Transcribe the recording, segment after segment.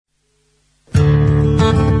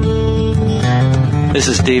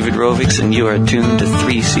This is David Rovics, and you are tuned to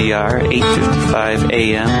 3CR 8:55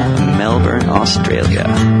 AM, Melbourne, Australia.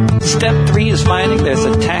 Step 3 is finding there's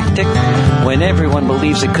a tactic when everyone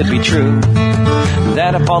believes it could be true.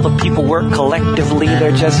 That if all the people work collectively,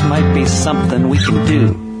 there just might be something we can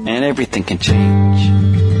do, and everything can change.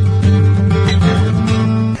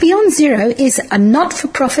 Beyond Zero is a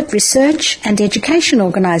not-for-profit research and education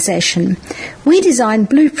organisation. We design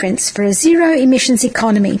blueprints for a zero-emissions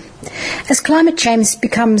economy. As climate change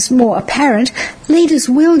becomes more apparent, leaders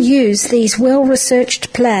will use these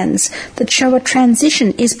well-researched plans that show a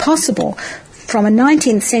transition is possible from a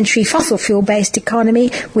 19th century fossil fuel-based economy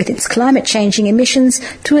with its climate-changing emissions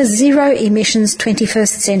to a zero-emissions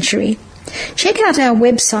 21st century. Check out our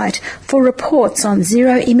website for reports on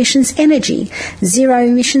zero-emissions energy,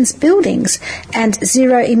 zero-emissions buildings, and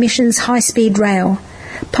zero-emissions high-speed rail.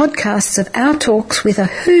 Podcasts of our talks with a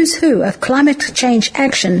who's who of climate change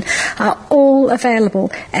action are all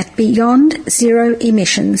available at Beyond Zero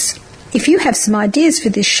Emissions. If you have some ideas for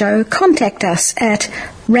this show, contact us at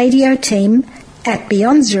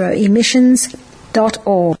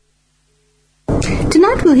radioteam@beyondzeroemissions.org.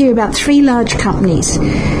 Tonight we'll hear about 3 large companies: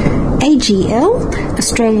 AGL,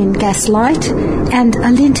 Australian Gas Light, and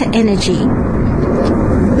Alinta Energy.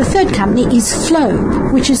 The third company is Flow,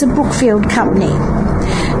 which is a Brookfield company.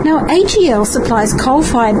 Now, AGL supplies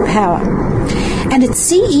coal-fired power, and its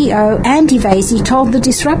CEO, Andy Vasey, told the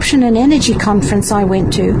Disruption and Energy conference I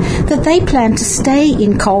went to that they plan to stay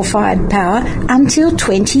in coal-fired power until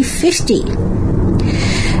 2050.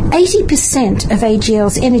 80% of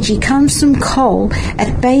AGL's energy comes from coal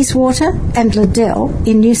at Bayswater and Liddell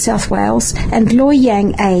in New South Wales and Loy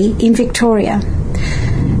Yang A in Victoria.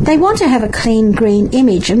 They want to have a clean, green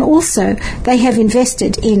image, and also they have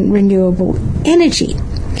invested in renewable energy.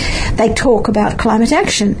 They talk about climate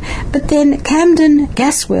action, but then Camden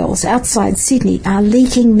gas wells outside Sydney are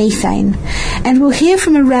leaking methane. And we'll hear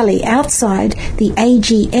from a rally outside the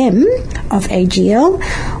AGM of AGL,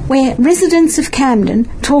 where residents of Camden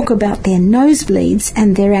talk about their nosebleeds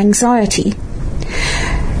and their anxiety.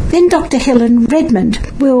 Then Dr. Helen Redmond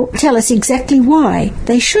will tell us exactly why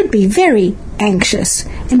they should be very anxious,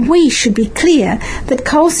 and we should be clear that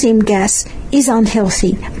coal seam gas is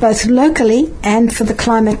unhealthy, both locally and for the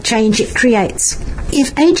climate change it creates.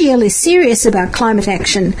 If AGL is serious about climate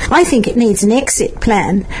action, I think it needs an exit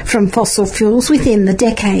plan from fossil fuels within the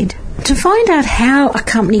decade. To find out how a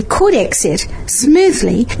company could exit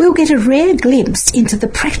smoothly, we'll get a rare glimpse into the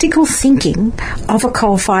practical thinking of a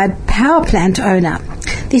coal-fired power plant owner.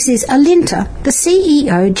 This is Alinta. The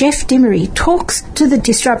CEO, Jeff Dimery, talks to the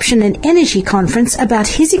Disruption and Energy conference about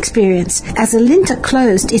his experience as Alinta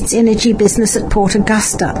closed its energy business at Port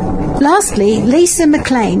Augusta. Lastly, Lisa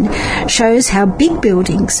McLean shows how big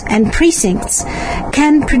buildings and precincts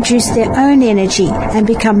can produce their own energy and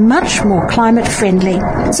become much more climate friendly.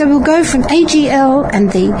 So we'll go from AGL and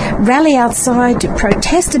the rally outside to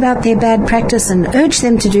protest about their bad practice and urge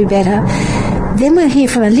them to do better. Then we'll hear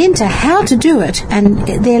from Alinta how to do it and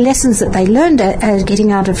their lessons that they learned getting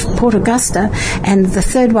out of Port Augusta. And the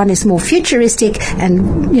third one is more futuristic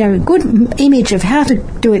and, a good image of how to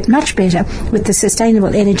do it much better with the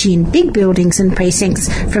sustainable energy in big buildings and precincts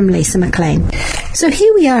from Lisa McLean. So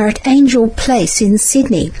here we are at Angel Place in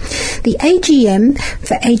Sydney. The AGM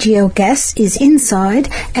for AGL Gas is inside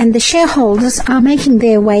and the shareholders are making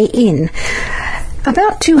their way in.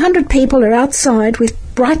 About 200 people are outside with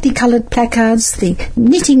brightly coloured placards, the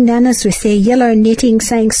knitting nanas with their yellow knitting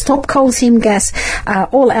saying "Stop Coal Seam Gas" are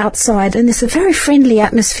all outside, and there's a very friendly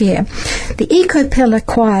atmosphere. The Eco Pillar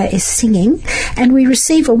Choir is singing, and we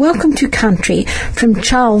receive a welcome to country from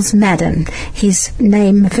Charles Madden. His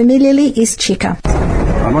name familiarly is Chica.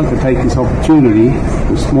 I'd like to take this opportunity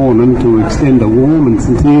this morning to extend a warm and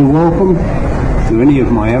sincere welcome to any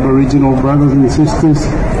of my Aboriginal brothers and sisters,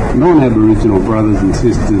 non-Aboriginal brothers and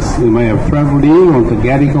sisters who may have travelled here onto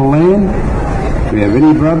Gadigal land. If we have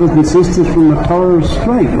any brothers and sisters from the Torres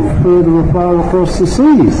Strait or further afar across the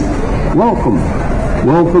seas, welcome.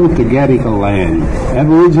 Welcome to Gadigal land.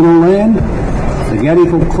 Aboriginal land, the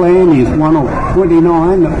Gadigal clan is one of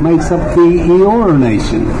 29 that makes up the Eora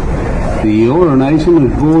Nation. The Eora Nation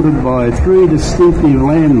is bordered by 3 distinctive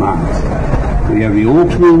landmarks. We have the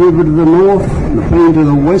Hawkesbury River to the north, the Peen to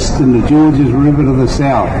the west, and the Georges River to the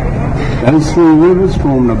south. Those 3 rivers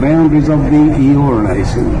form the boundaries of the Eora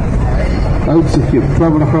Nation. Folks, if you've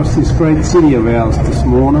travelled across this great city of ours this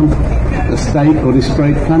morning, the state or this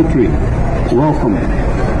great country, welcome.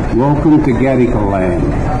 Welcome to Gadigal land.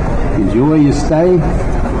 Enjoy your stay.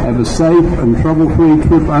 Have a safe and trouble-free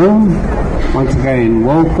trip home. Once again,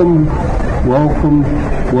 welcome welcome,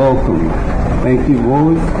 welcome. Thank you,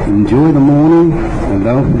 boys. Enjoy the morning, and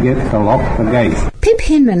don't forget to lock the gate. Pip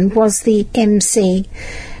Hinman was the MC.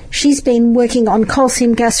 She's been working on coal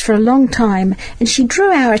seam gas for a long time, and she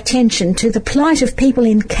drew our attention to the plight of people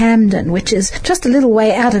in Camden, which is just a little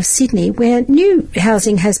way out of Sydney, where new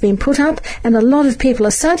housing has been put up, and a lot of people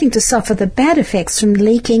are starting to suffer the bad effects from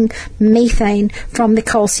leaking methane from the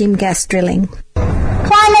coal seam gas drilling.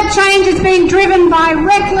 Climate change is being driven by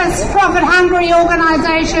reckless, profit-hungry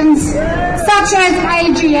organisations such as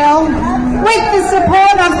AGL, with the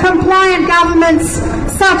support of compliant governments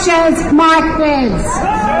such as Mike Bairds.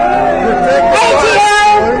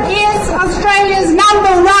 AGL is Australia's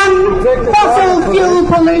 #1 fossil fuel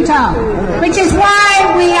polluter, which is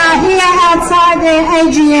why we are here outside their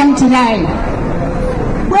AGM today.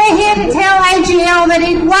 We're here to tell AGL that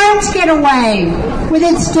it won't get away with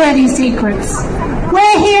its dirty secrets.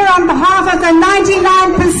 We're here on behalf of the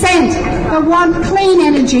 99% that want clean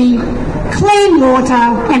energy, clean water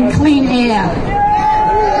and clean air.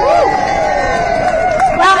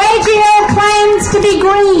 Well, AGL claims to be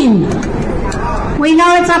green. We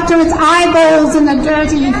know it's up to its eyeballs in the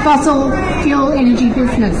dirty fossil fuel energy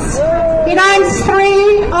business. It owns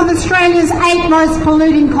 3 of Australia's 8 most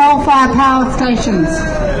polluting coal-fired power stations.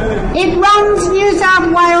 It runs New South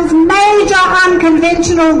Wales' major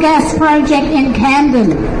unconventional gas project in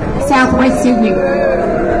Camden, southwest Sydney.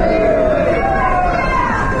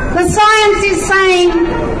 The science is saying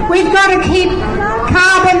we've got to keep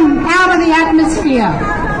carbon out of the atmosphere.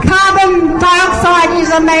 Carbon dioxide is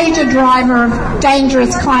a major driver of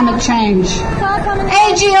dangerous climate change.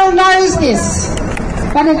 AGL knows this,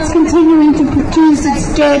 but it's continuing to produce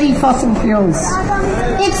its dirty fossil fuels.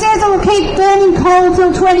 It says it will keep burning coal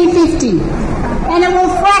till 2050, and it will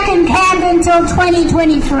frack in Camden till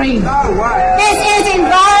 2023. This is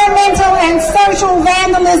environmental and social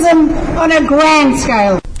vandalism on a grand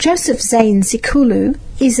scale. Joseph Zane Zikulu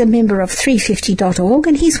is a member of 350.org,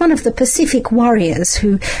 and he's one of the Pacific warriors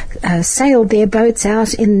who sailed their boats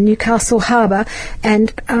out in Newcastle Harbour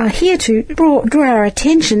and are here to draw our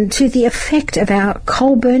attention to the effect of our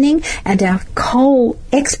coal burning and our coal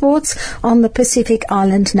exports on the Pacific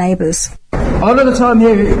Island neighbours. A lot of the time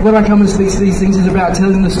here, when I come and speak to these things, is about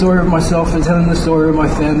telling the story of myself and telling the story of my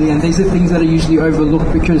family, and these are things that are usually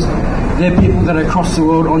overlooked because they're people that are across the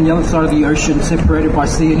world on the other side of the ocean, separated by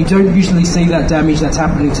sea, and you don't usually see that damage that's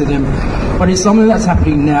happening to them. But it's something that's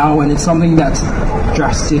happening now, and it's something that's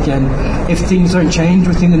drastic, and if things don't change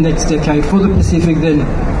within the next decade for the Pacific, then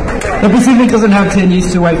the Pacific doesn't have 10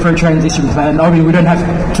 years to wait for a transition plan. I mean, we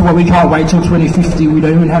can't wait till 2050, we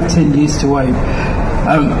don't even have 10 years to wait.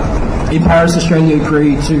 In Paris, Australia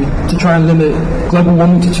agreed to try and limit global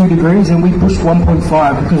warming to 2 degrees, and we pushed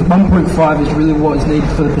 1.5 because 1.5 is really what is needed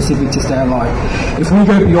for the Pacific to stay alive. If we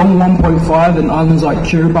go beyond 1.5, then islands like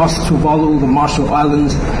Kiribati, Tuvalu, the Marshall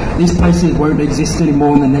Islands, these places won't exist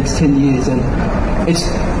anymore in the next 10 years. And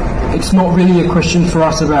it's not really a question for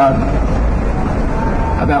us about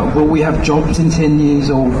will we have jobs in 10 years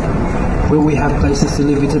or will we have places to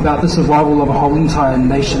live. It's about the survival of a whole entire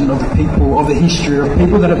nation, of people, of the history, of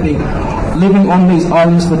people that have been living on these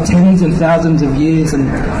islands for tens and thousands of years, and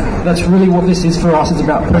that's really what this is for us. It's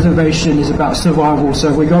about preservation, it's about survival.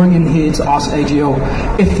 So we're going in here to ask AGL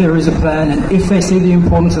if there is a plan and if they see the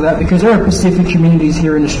importance of that, because there are Pacific communities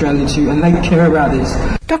here in Australia too, and they care about this.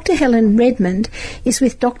 Dr. Helen Redmond is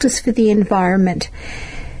with Doctors for the Environment.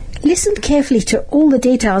 Listen carefully to all the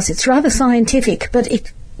details. It's rather scientific, but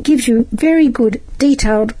it gives you very good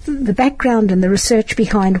detailed the background and the research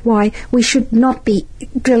behind why we should not be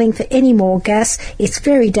drilling for any more gas. It's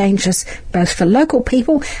very dangerous both for local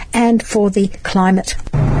people and for the climate.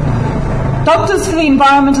 Doctors for the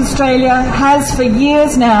Environment Australia has for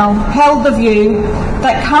years now held the view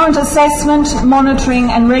that current assessment, monitoring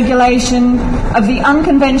and regulation of the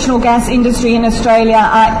unconventional gas industry in Australia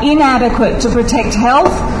are inadequate to protect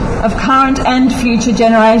health of current and future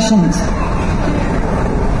generations.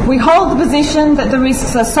 We hold the position that the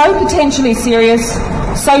risks are so potentially serious,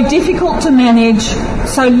 so difficult to manage,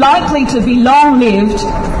 so likely to be long-lived,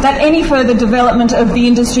 that any further development of the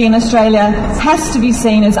industry in Australia has to be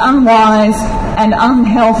seen as unwise and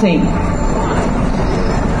unhealthy.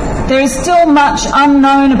 There is still much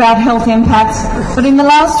unknown about health impacts, but in the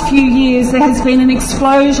last few years there has been an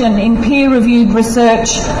explosion in peer-reviewed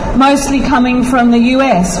research, mostly coming from the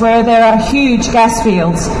US, where there are huge gas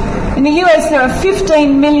fields. In the US, there are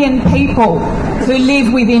 15 million people who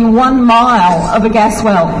live within 1 mile of a gas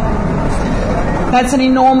well. That's an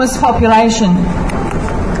enormous population.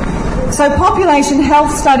 So population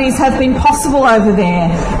health studies have been possible over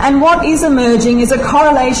there, and what is emerging is a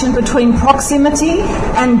correlation between proximity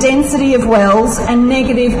and density of wells and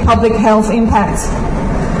negative public health impacts.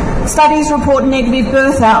 Studies report negative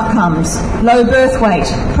birth outcomes, low birth weight,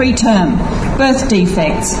 preterm, birth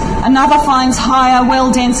defects. Another finds higher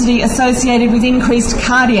well density associated with increased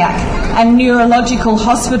cardiac and neurological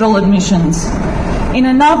hospital admissions. In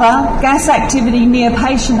another, gas activity near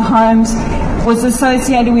patient homes was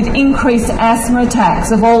associated with increased asthma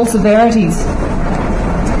attacks of all severities.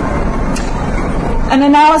 An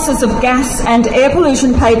analysis of gas and air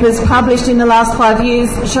pollution papers published in the last 5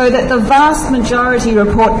 years show that the vast majority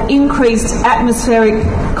report increased atmospheric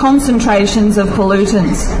concentrations of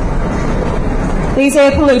pollutants. These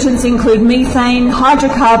air pollutants include methane,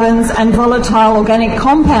 hydrocarbons and volatile organic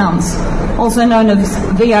compounds, also known as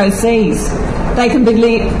VOCs. They can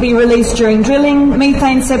be released during drilling,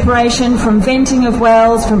 methane separation from venting of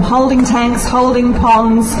wells, from holding tanks, holding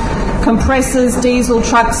ponds, compressors, diesel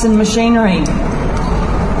trucks and machinery.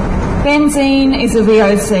 Benzene is a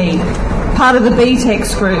VOC, part of the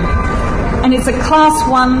BTEX group, and it's a class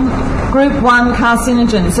 1, group 1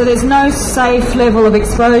 carcinogen, so there's no safe level of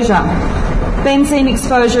exposure. Benzene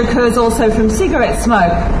exposure occurs also from cigarette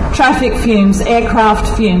smoke, traffic fumes, aircraft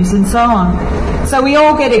fumes and so on. So we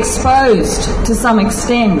all get exposed to some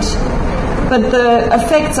extent, but the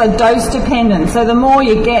effects are dose dependent, so the more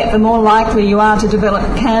you get, the more likely you are to develop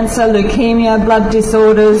cancer, leukemia, blood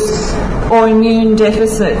disorders or immune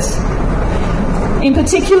deficits. In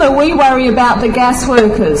particular, we worry about the gas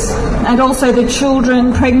workers and also the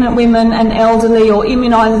children, pregnant women and elderly or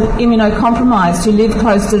immunocompromised who live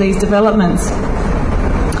close to these developments.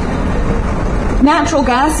 Natural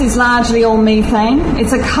gas is largely all methane.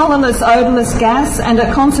 It's a colourless, odourless gas, and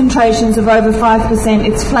at concentrations of over 5%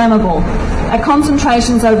 it's flammable. At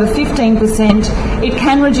concentrations over 15% it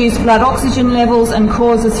can reduce blood oxygen levels and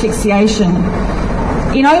cause asphyxiation.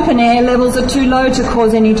 In open air, levels are too low to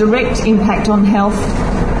cause any direct impact on health,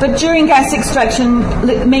 but during gas extraction,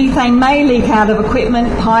 methane may leak out of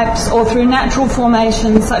equipment, pipes, or through natural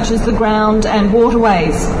formations such as the ground and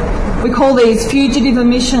waterways. We call these fugitive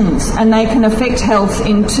emissions, and they can affect health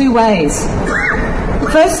in two ways.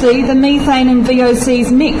 Firstly, the methane and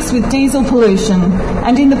VOCs mix with diesel pollution,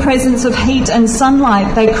 and in the presence of heat and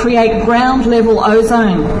sunlight, they create ground-level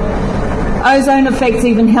ozone. Ozone affects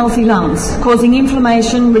even healthy lungs, causing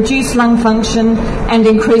inflammation, reduced lung function, and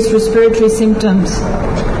increased respiratory symptoms.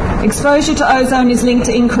 Exposure to ozone is linked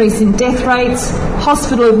to increase in death rates,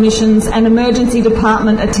 hospital admissions and emergency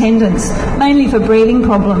department attendance, mainly for breathing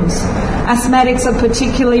problems. Asthmatics are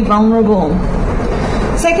particularly vulnerable.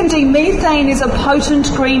 Secondly, methane is a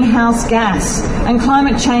potent greenhouse gas, and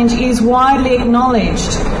climate change is widely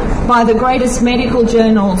acknowledged by the greatest medical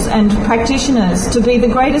journals and practitioners to be the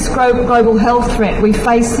greatest global health threat we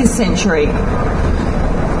face this century.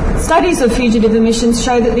 Studies of fugitive emissions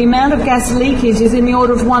show that the amount of gas leakage is in the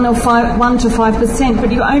order of 1 to 5%,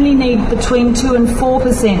 but you only need between 2 and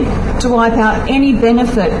 4% to wipe out any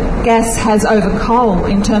benefit gas has over coal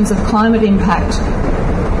in terms of climate impact.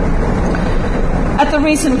 At the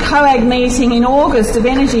recent COAG meeting in August of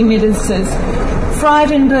energy ministers,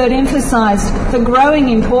 Frydenberg emphasised the growing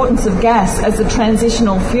importance of gas as a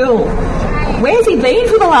transitional fuel. Where's he been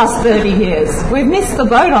for the last 30 years? We've missed the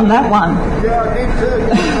boat on that one.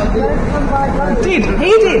 He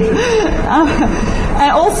did.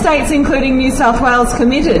 And all states, including New South Wales,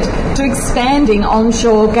 committed to expanding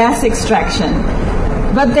onshore gas extraction.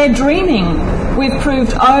 But they're dreaming. We've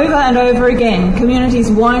proved over and over again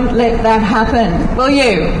communities won't let that happen. Will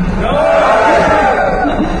you? No!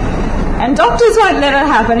 And doctors won't let it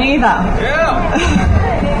happen either. Yeah.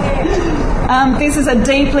 This is a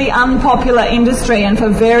deeply unpopular industry, and for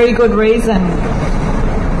very good reason.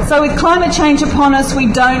 So with climate change upon us, we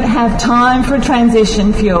don't have time for a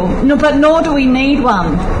transition fuel, but nor do we need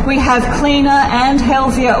one. We have cleaner and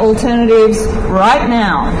healthier alternatives right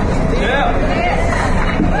now.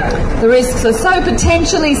 The risks are so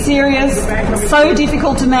potentially serious, so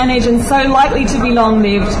difficult to manage and so likely to be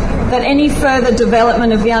long-lived that any further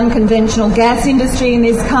development of the unconventional gas industry in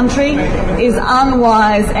this country is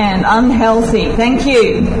unwise and unhealthy. Thank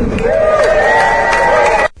you.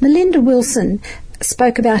 Melinda Wilson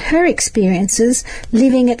spoke about her experiences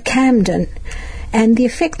living at Camden and the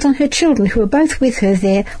effect on her children, who were both with her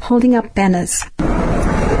there holding up banners.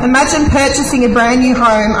 Imagine purchasing a brand new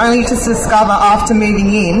home only to discover after moving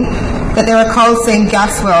in that there are coal seam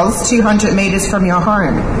gas wells 200 metres from your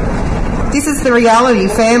home. This is the reality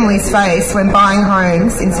families face when buying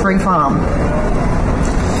homes in Spring Farm.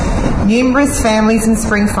 Numerous families in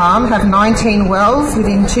Spring Farm have 19 wells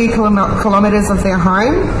within 2 kilometres of their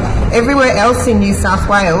home. Everywhere else in New South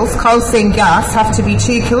Wales, coal seam gas have to be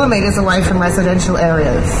 2 kilometres away from residential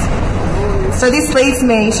areas. So this leads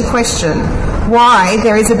me to question why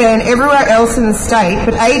there is a ban everywhere else in the state,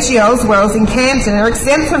 but AGL's wells in Camden are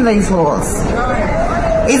exempt from these laws.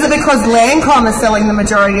 Is it because Landcom is selling the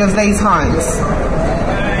majority of these homes?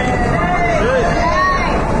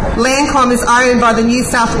 Landcom is owned by the New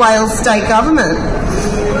South Wales state government.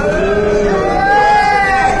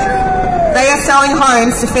 They are selling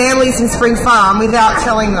homes to families in Spring Farm without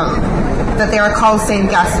telling them that there are coal seam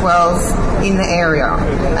gas wells in the area,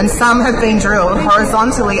 and some have been drilled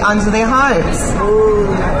horizontally under their homes.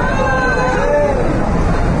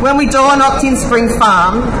 When we door knocked in Spring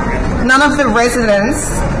Farm, none of the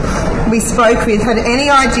residents we spoke with had any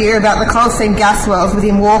idea about the coal seam gas wells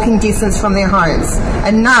within walking distance from their homes,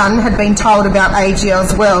 and none had been told about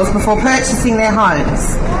AGL's wells before purchasing their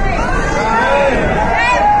homes.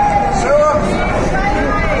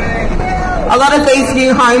 A lot of these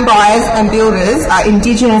new home buyers and builders are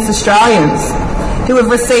Indigenous Australians who have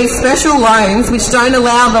received special loans which don't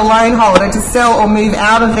allow the loan holder to sell or move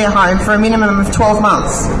out of their home for a minimum of 12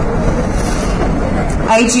 months.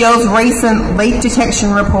 AGL's recent leak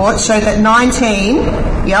detection report showed that 19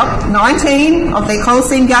 of their coal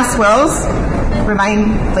seam gas wells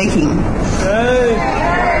remain leaking.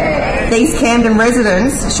 These Camden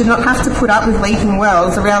residents should not have to put up with leaking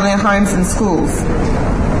wells around their homes and schools.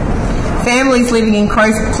 Families living in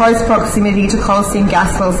close proximity to coal seam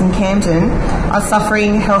gas wells in Camden are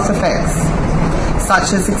suffering health effects,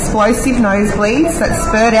 such as explosive nosebleeds that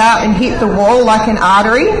spurt out and hit the wall like an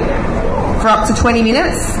artery for up to 20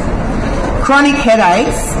 minutes, chronic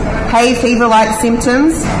headaches, hay fever-like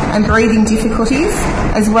symptoms and breathing difficulties,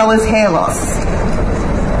 as well as hair loss.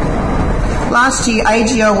 Last year,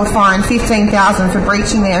 AGL were fined $15,000 for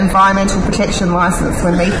breaching their environmental protection licence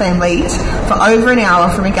when methane leaked for over an hour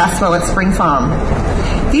from a gas well at Spring Farm.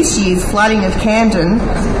 This year's flooding of Camden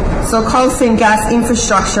saw coal seam gas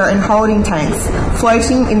infrastructure and holding tanks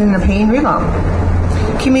floating in the Nepean River.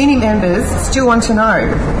 Community members still want to know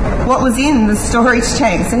what was in the storage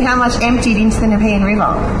tanks and how much emptied into the Nepean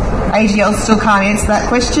River. AGL still can't answer that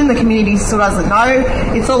question. The community still doesn't know.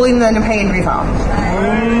 It's all in the Nepean River.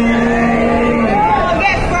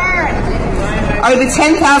 Over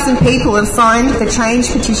 10,000 people have signed the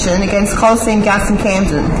change petition against coal seam gas in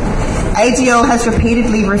Camden. AGL has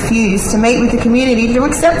repeatedly refused to meet with the community to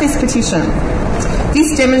accept this petition.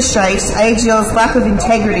 This demonstrates AGL's lack of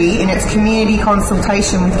integrity in its community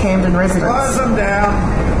consultation with Camden residents. Close them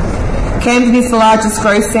down. Camden is the largest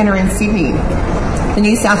growth centre in Sydney. The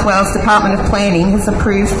New South Wales Department of Planning has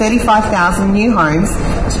approved 35,000 new homes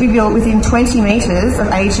to be built within 20 metres of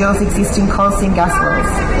AGL's existing coal seam gas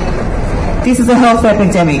wells. This is a health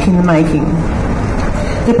epidemic in the making.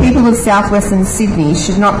 The people of southwestern Sydney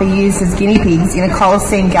should not be used as guinea pigs in a coal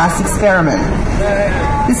seam gas experiment.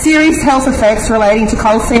 The serious health effects relating to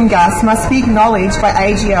coal seam gas must be acknowledged by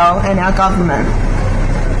AGL and our government.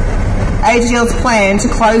 AGL's plan to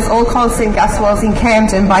close all coal seam gas wells in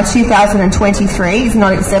Camden by 2023 is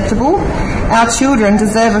not acceptable. Our children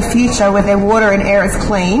deserve a future where their water and air is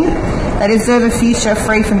clean. They deserve a future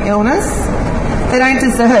free from illness. They don't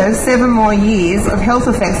deserve 7 more years of health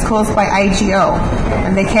effects caused by AGL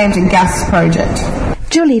and their Camden gas project.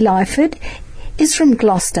 Julie Lyford is from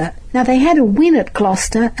Gloucester. Now, they had a win at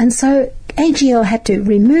Gloucester, and so AGL had to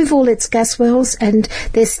remove all its gas wells, and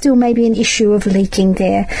there's still maybe an issue of leaking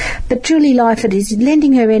there. But Julie Lyford is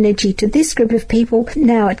lending her energy to this group of people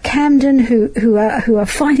now at Camden who are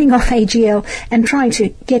fighting off AGL and trying to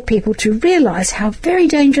get people to realise how very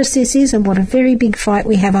dangerous this is and what a very big fight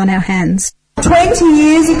we have on our hands. 20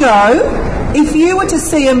 years ago, if you were to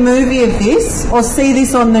see a movie of this or see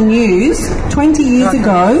this on the news 20 years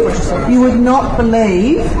ago, you would not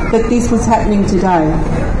believe that this was happening today,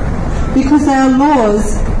 because our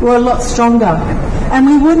laws were a lot stronger and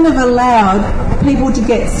we wouldn't have allowed people to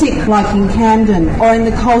get sick like in Camden or in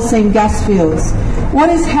the coal seam gas fields. What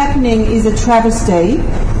is happening is a travesty,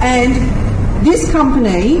 and this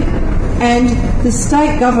company and the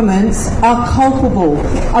state governments are culpable.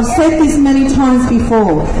 I've said this many times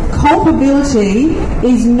before. Culpability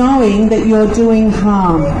is knowing that you're doing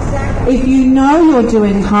harm. If you know you're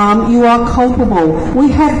doing harm, you are culpable.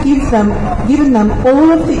 We have given them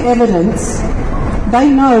all of the evidence.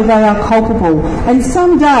 They know they are culpable. And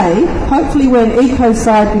someday, hopefully when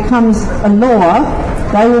ecocide becomes a law,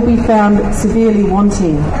 they will be found severely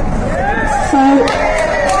wanting. So,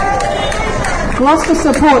 Gloucester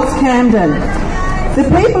supports Camden. The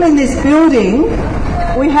people in this building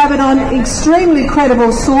we have it on extremely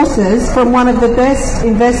credible sources from one of the best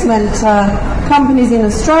investment companies in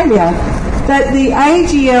Australia, that the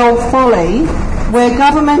AGL folly, where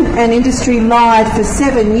government and industry lied for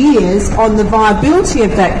 7 years on the viability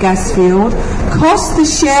of that gas field, cost the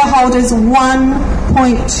shareholders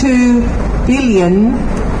 $1.2 billion.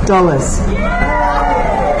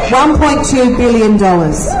 $1.2 billion.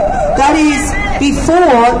 That is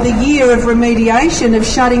before the year of remediation of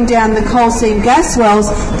shutting down the coal seam gas wells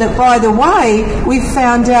that, by the way, we've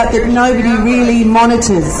found out that nobody really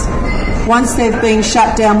monitors once they've been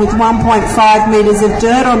shut down with 1.5 metres of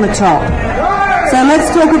dirt on the top. So let's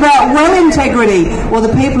talk about well integrity. Well,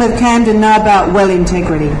 the people of Camden know about well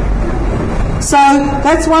integrity. So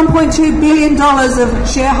that's $1.2 billion of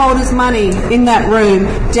shareholders' money in that room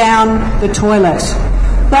down the toilet.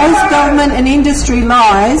 Those government and industry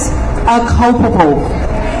lies are culpable.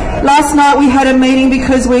 Last night we had a meeting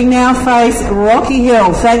because we now face Rocky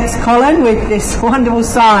Hill. Thanks, Colin, with this wonderful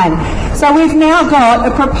sign. So we've now got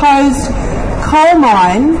a proposed coal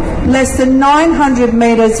mine less than 900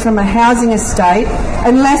 metres from a housing estate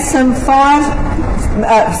and less than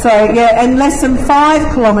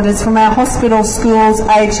 5 kilometres from our hospital, schools,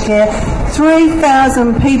 aged care.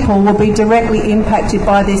 3,000 people will be directly impacted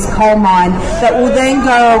by this coal mine that will then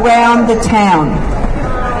go around the town.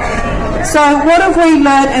 So what have we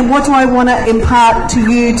learned, and what do I want to impart to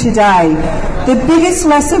you today? The biggest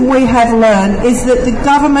lesson we have learned is that the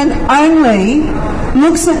government only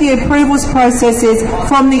looks at the approvals processes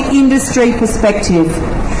from the industry perspective.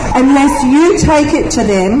 Unless you take it to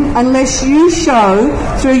them, unless you show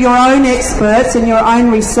through your own experts and your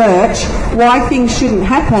own research why things shouldn't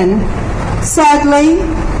happen, sadly,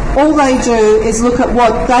 all they do is look at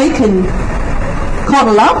what they can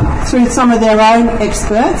coddle up through some of their own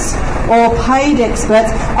experts or paid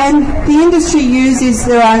experts, and the industry uses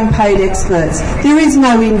their own paid experts. There is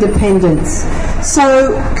no independence.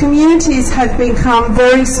 So communities have become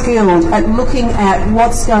very skilled at looking at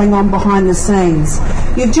what's going on behind the scenes.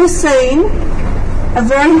 You've just seen a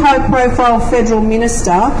very high-profile federal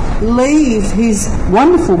minister leave his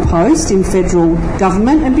wonderful post in federal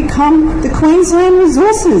government and become the Queensland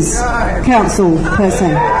Resources Council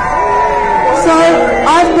person. So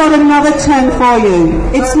I've got another term for you.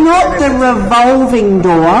 It's not the revolving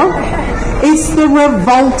door, it's the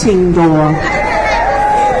revolting door.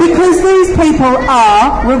 Because these people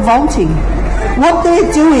are revolting. What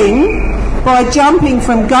they're doing by jumping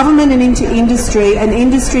from government and into industry and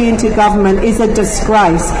industry into government is a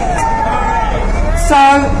disgrace.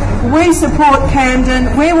 So we support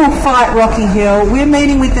Camden. We will fight Rocky Hill. We're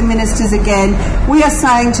meeting with the ministers again. We are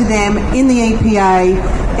saying to them in the EPA,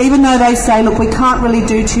 even though they say, look, we can't really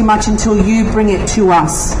do too much until you bring it to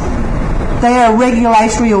us. They are a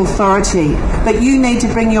regulatory authority, but you need to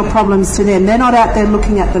bring your problems to them. They're not out there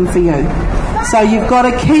looking at them for you. So you've got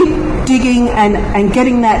to keep digging and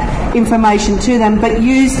getting that information to them, but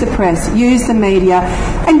use the press, use the media,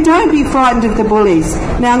 and don't be frightened of the bullies.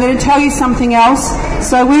 Now I'm going to tell you something else.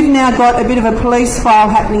 So we've now got a bit of a police file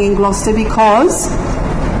happening in Gloucester because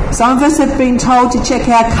some of us have been told to check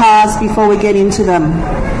our cars before we get into them.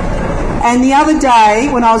 And the other day,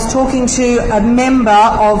 when I was talking to a member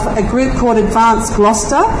of a group called Advanced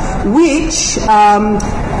Gloucester, which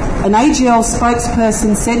an AGL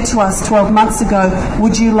spokesperson said to us 12 months ago,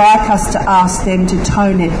 would you like us to ask them to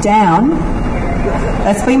tone it down?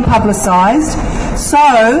 That's been publicised. So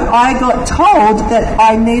I got told that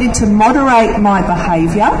I needed to moderate my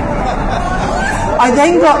behaviour. I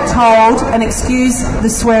then got told, and excuse the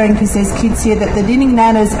swearing because there's kids here, that the Dinning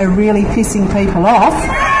Nanas are really pissing people off.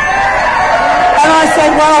 And I said,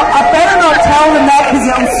 well, I better not tell them that because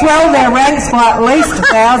it'll swell their ranks by at least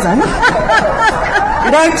 1,000. You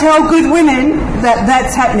don't tell good women that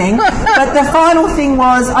that's happening. But the final thing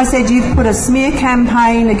was, I said, you've put a smear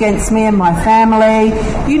campaign against me and my family.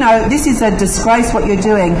 You know, this is a disgrace what you're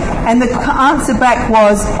doing. And the answer back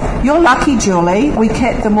was, you're lucky, Julie, we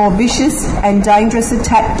kept the more vicious and dangerous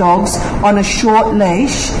attack dogs on a short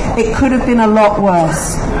leash. It could have been a lot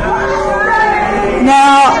worse.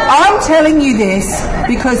 Now, I'm telling you this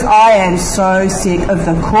because I am so sick of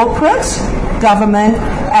the corporate, government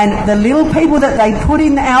and the little people that they put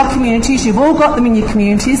in our communities. You've all got them in your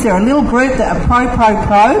communities. They're a little group that are pro.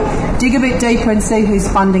 Dig a bit deeper and see who's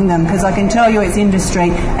funding them, because I can tell you it's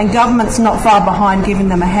industry, and government's not far behind giving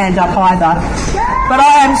them a hand up either. But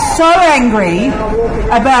I am so angry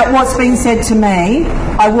about what's been said to me.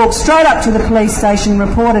 I walked straight up to the police station,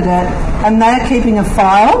 reported it, and they're keeping a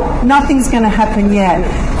file. Nothing's going to happen yet.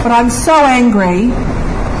 But I'm so angry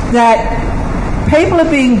that People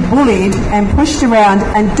are being bullied and pushed around,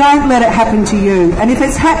 and don't let it happen to you. And if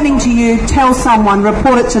it's happening to you, tell someone,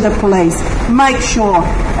 report it to the police. Make sure.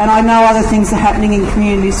 And I know other things are happening in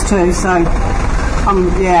communities too, so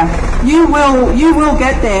you will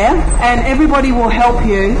get there, and everybody will help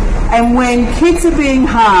you. And when kids are being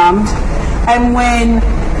harmed, and when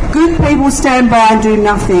good people stand by and do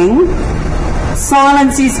nothing,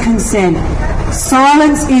 silence is consent.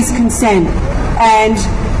 Silence is consent. And,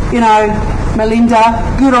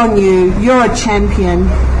 Melinda, good on you. You're a champion,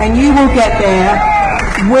 and you will get there.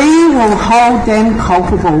 We will hold them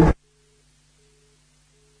culpable.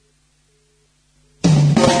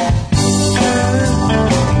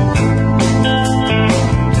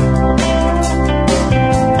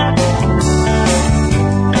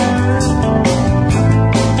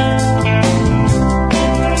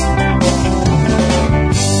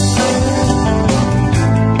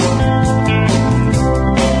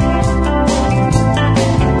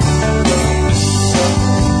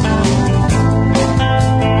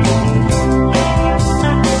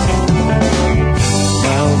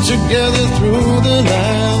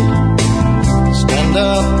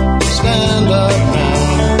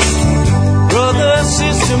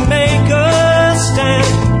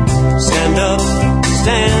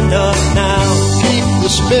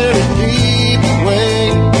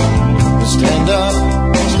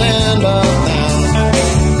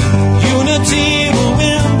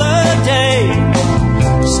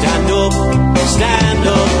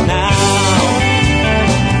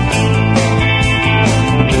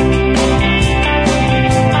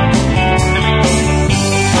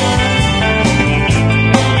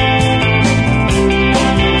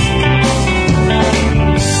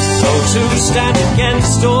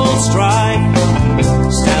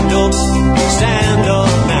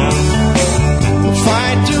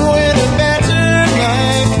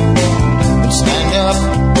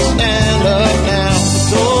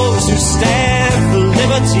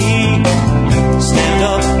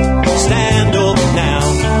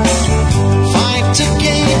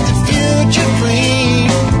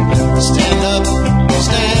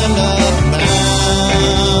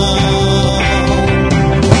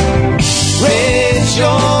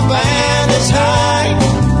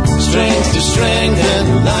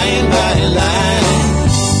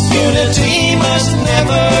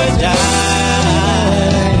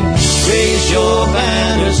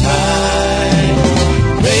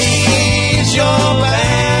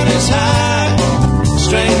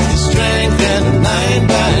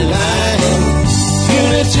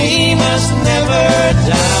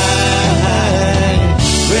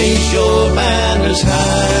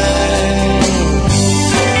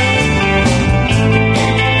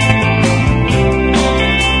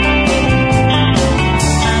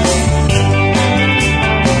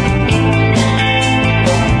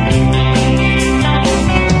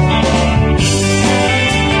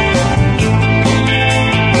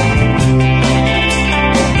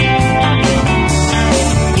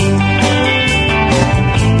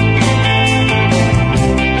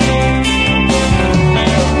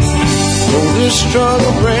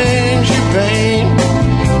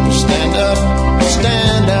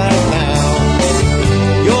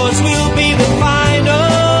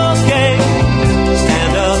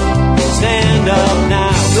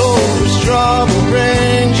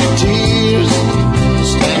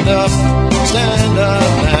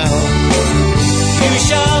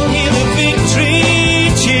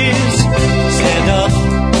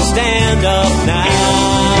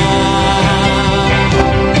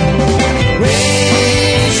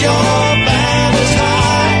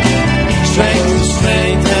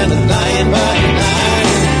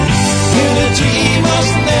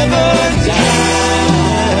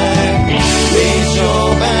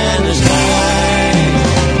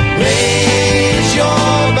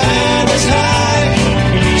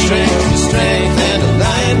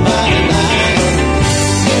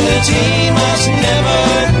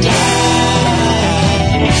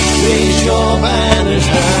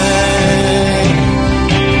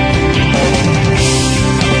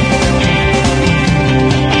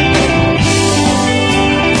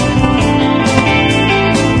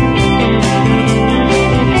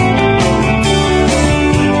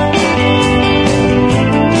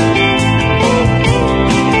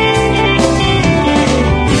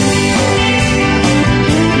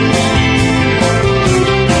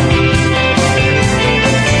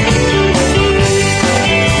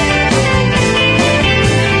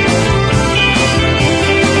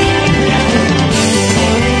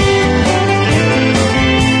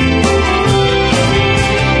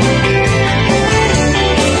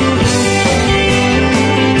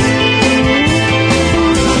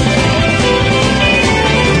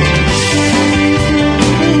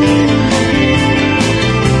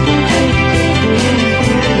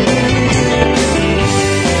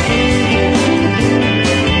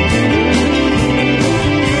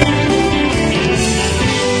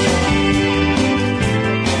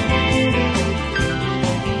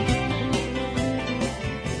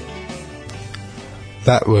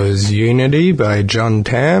 That was Unity by John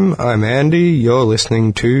Tam. I'm Andy. You're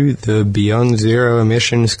listening to the Beyond Zero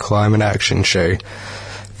Emissions Climate Action Show.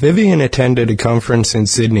 Vivian attended a conference in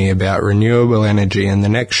Sydney about renewable energy, and the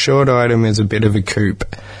next short item is a bit of a coup.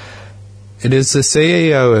 It is the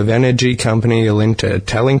CEO of energy company Alinta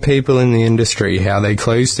telling people in the industry how they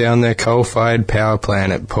closed down their coal-fired power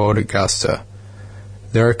plant at Port Augusta.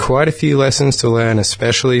 There are quite a few lessons to learn,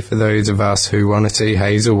 especially for those of us who want to see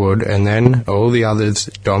Hazelwood and then all the others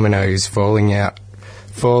dominoes falling,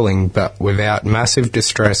 but without massive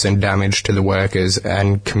distress and damage to the workers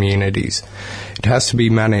and communities. It has to be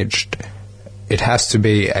managed. It has to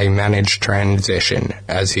be a managed transition,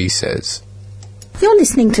 as he says. You're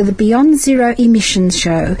listening to the Beyond Zero Emissions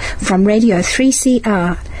Show from Radio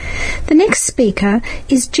 3CR. The next speaker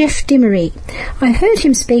is Jeff Dimery. I heard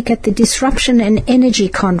him speak at the Disruption and Energy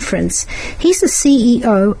Conference. He's the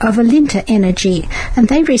CEO of Alinta Energy, and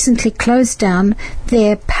they recently closed down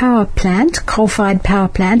their power plant, coal-fired power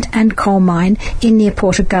plant and coal mine in near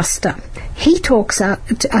Port Augusta. He talks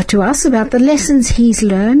to us about the lessons he's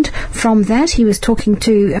learned from that. He was talking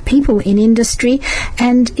to people in industry,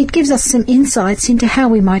 and it gives us some insights into how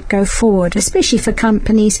we might go forward, especially for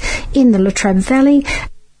companies in the Latrobe Valley.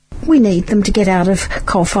 We need them to get out of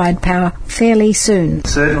coal-fired power fairly soon.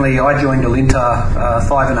 Certainly, I joined Alinta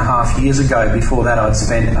 5.5 years ago. Before that, I'd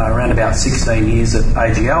spent around about 16 years at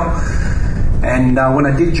AGL. And when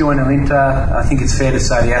I did join Alinta, I think it's fair to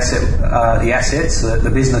say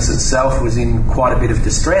the business itself was in quite a bit of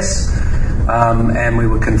distress, and we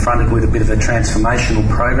were confronted with a bit of a transformational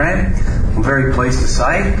program. I'm very pleased to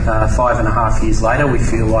say, 5.5 years later, we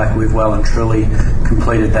feel like we've well and truly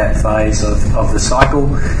completed that phase of the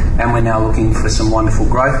cycle, and we're now looking for some wonderful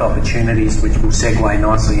growth opportunities, which will segue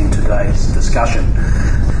nicely into today's discussion.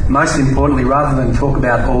 Most importantly, rather than talk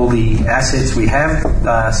about all the assets we have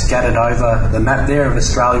scattered over the map there of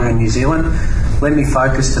Australia and New Zealand, let me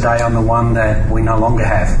focus today on the one that we no longer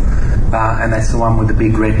have, and that's the one with the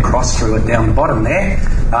big red cross through it down the bottom there,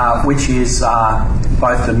 which is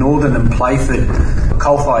both the Northern and Playford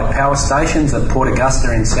coal-fired power stations at Port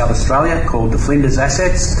Augusta in South Australia, called the Flinders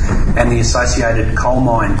assets, and the associated coal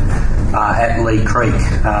mine at Lee Creek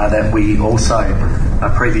that we also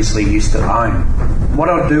previously used to own. What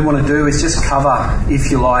I do want to do is just cover, if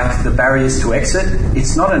you like, the barriers to exit.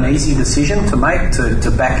 It's not an easy decision to make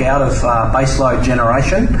to back out of baseload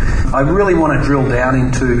generation. I really want to drill down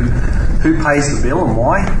into who pays the bill and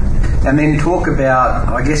why, and then talk about,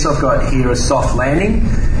 I guess I've got here a soft landing.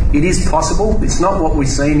 It is possible. It's not what we've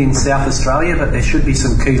seen in South Australia, but there should be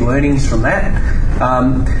some key learnings from that.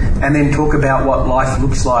 And then talk about what life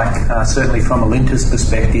looks like, certainly from Alinta's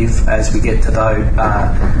perspective, as we get to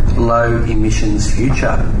the low emissions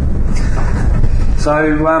future.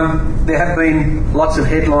 So there have been lots of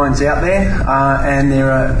headlines out there, and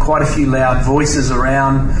there are quite a few loud voices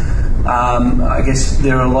around. I guess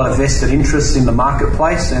there are a lot of vested interests in the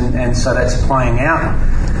marketplace, and so that's playing out.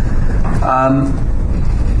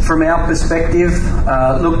 From our perspective,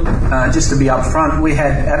 just to be upfront, we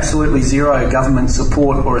had absolutely zero government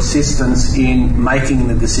support or assistance in making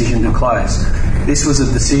the decision to close. This was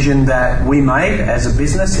a decision that we made as a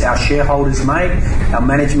business, our shareholders made, our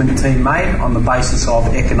management team made on the basis of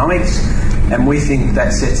economics, and we think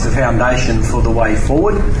that sets the foundation for the way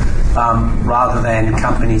forward, rather than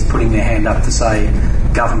companies putting their hand up to say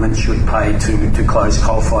government should pay to close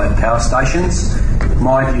coal-fired power stations.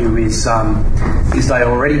 My view is they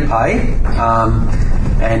already pay,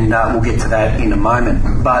 and we'll get to that in a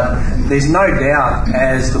moment. But there's no doubt,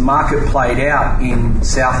 as the market played out in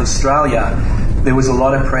South Australia, there was a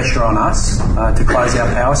lot of pressure on us to close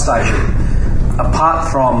our power station.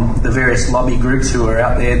 Apart from the various lobby groups who are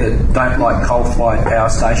out there that don't like coal-fired power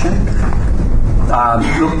station,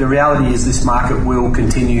 look, the reality is this market will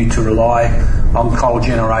continue to rely on coal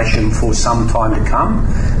generation for some time to come.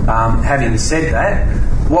 Having said that,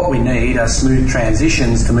 what we need are smooth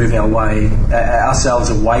transitions to move ourselves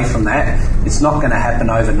away from that. It's not going to happen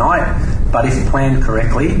overnight, but if planned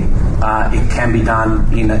correctly, it can be done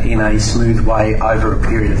in a smooth way over a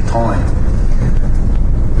period of time.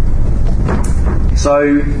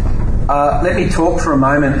 So let me talk for a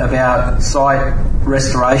moment about site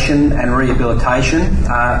restoration and rehabilitation,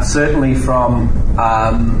 certainly from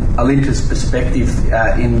Alinta's perspective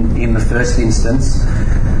in the first instance.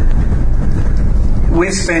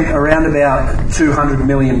 We've spent around about $200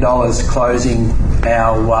 million closing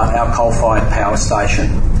our coal-fired power station.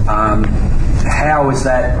 How is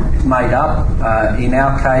that made up? In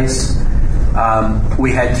our case,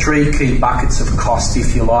 We had three key buckets of cost,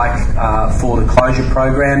 if you like, for the closure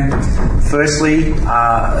program. Firstly,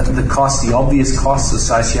 the obvious costs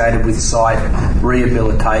associated with site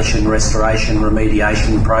rehabilitation, restoration,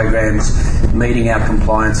 remediation programs, meeting our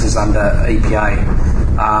compliances under EPA.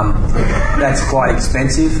 That's quite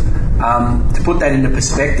expensive. To put that into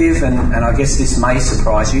perspective, and I guess this may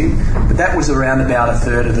surprise you, but that was around about a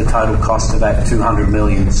third of the total cost of that 200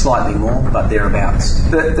 million, slightly more, but thereabouts.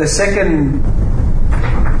 The second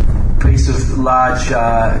piece of large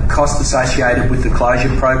cost associated with the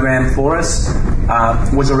closure program for us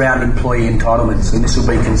was around employee entitlements, and this will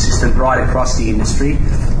be consistent right across the industry.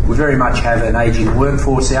 We very much have an ageing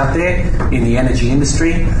workforce out there in the energy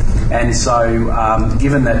industry, and so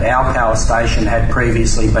given that our power station had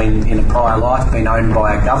previously been, in a prior life, been owned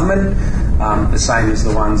by a government, the same as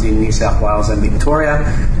the ones in New South Wales and Victoria,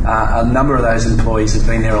 a number of those employees have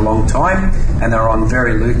been there a long time, and they're on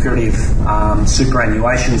very lucrative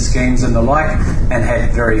superannuation schemes and the like, and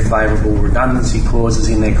had very favourable redundancy clauses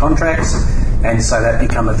in their contracts, and so that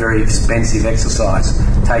became a very expensive exercise,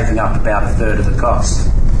 taking up about a third of the cost.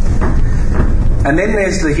 And then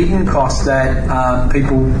there's the hidden cost that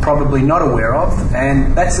people probably not aware of,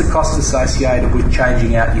 and that's the cost associated with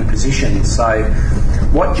changing out your position. So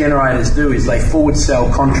what generators do is they forward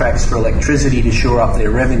sell contracts for electricity to shore up their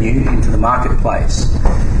revenue into the marketplace.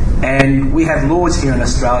 And we have laws here in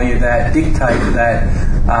Australia that dictate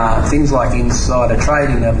that things like insider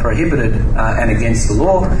trading are prohibited and against the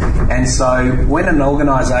law. And so when an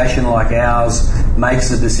organisation like ours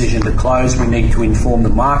makes a decision to close, we need to inform the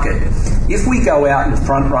market. If we go out and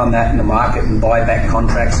front run that in the market and buy back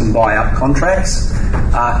contracts and buy up contracts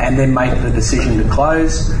and then make the decision to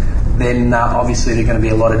close, then obviously there are going to be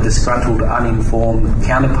a lot of disgruntled, uninformed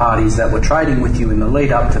counterparties that were trading with you in the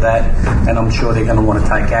lead up to that, and I'm sure they're going to want to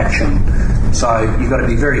take action. So you've got to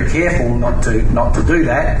be very careful not to do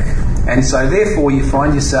that. And so therefore you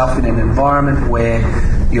find yourself in an environment where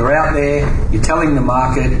you're out there, you're telling the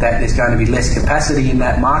market that there's going to be less capacity in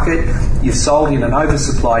that market, you've sold in an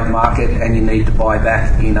oversupplied market and you need to buy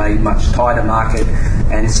back in a much tighter market,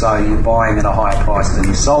 and so you're buying at a higher price than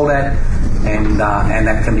you sold at, and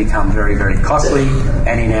that can become very, very costly,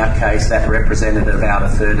 and in our case that represented about a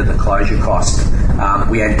third of the closure cost.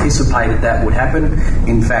 We anticipated that would happen.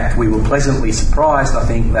 In fact, we were pleasantly surprised, I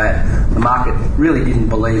think, that the market really didn't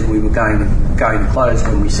believe we were going to close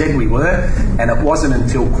when we said we were, and it wasn't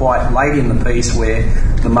until quite late in the piece where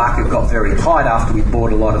the market got very tight after we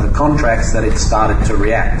bought a lot of the contracts that it started to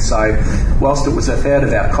react. So whilst it was a third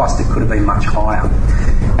of our cost, it could have been much higher.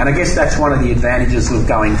 And I guess that's one of the advantages of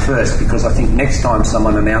going first, because I think next time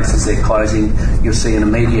someone announces they're closing, you'll see an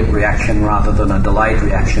immediate reaction rather than a delayed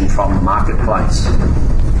reaction from the marketplace.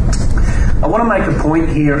 I want to make a point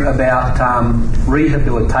here about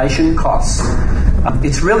rehabilitation costs.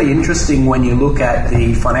 It's really interesting when you look at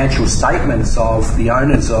the financial statements of the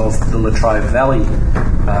owners of the Latrobe Valley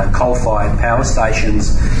coal-fired power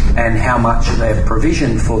stations and how much they've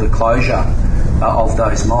provisioned for the closure of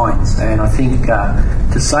those mines. And I think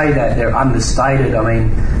to say that they're understated, I mean,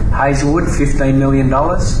 Hazelwood, $15 million.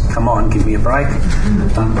 Come on, give me a break.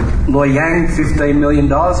 Loy Yang, $15 million.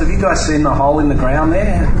 Have you guys seen the hole in the ground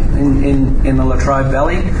there in the Latrobe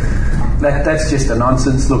Valley? That's just a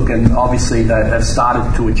nonsense. Look, and obviously they've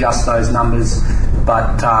started to adjust those numbers,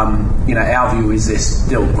 but our view is they're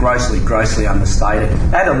still grossly understated.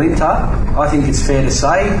 At Alinta, I think it's fair to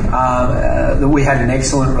say that we had an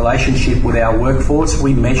excellent relationship with our workforce.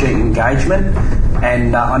 We measure engagement,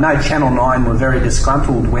 and I know Channel 9 were very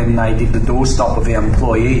disgruntled when they did the doorstop of our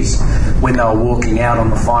employees when they were walking out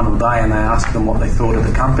on the final day, and they asked them what they thought of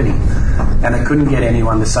the company. And they couldn't get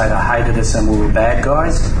anyone to say they hated us and we were bad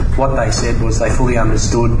guys. What they said was they fully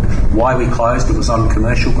understood why we closed. It was on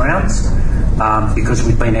commercial grounds. Because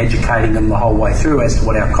we've been educating them the whole way through as to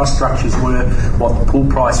what our cost structures were, what the pool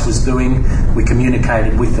price was doing. We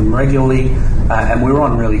communicated with them regularly, and we were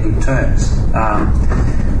on really good terms.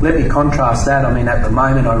 Let me contrast that. I mean, at the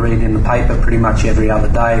moment, I read in the paper pretty much every other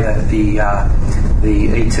day that the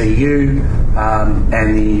ETU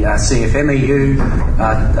and the CFMEU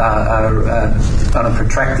are on a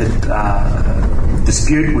protracted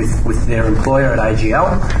dispute with their employer at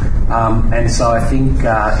AGL. And so I think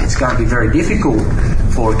it's going to be very difficult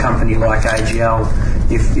for a company like AGL.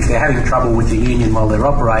 If they're having trouble with the union while they're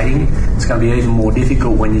operating, it's going to be even more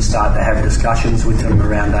difficult when you start to have discussions with them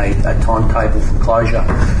around a timetable for closure.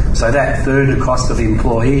 So that third of cost of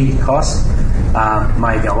employee cost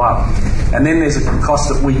may go up. And then there's a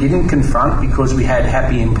cost that we didn't confront because we had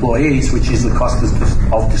happy employees, which is the cost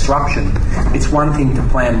of disruption. It's one thing to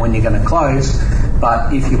plan when you're going to close,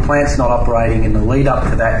 But if your plant's not operating in the lead up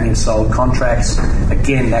to that and you've sold contracts,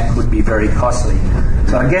 again, that could be very costly.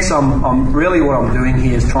 So I guess I'm really what I'm doing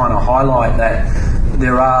here is trying to highlight that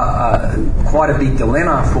there are quite a big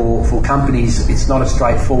dilemma for companies. It's not a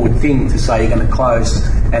straightforward thing to say you're going to close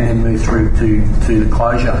and then move through to the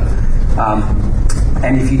closure.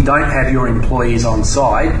 And if you don't have your employees on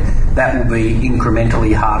site, that will be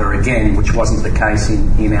incrementally harder again, which wasn't the case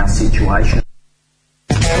in our situation.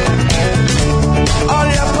 All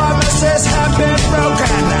your promises have been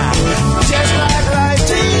broken, just like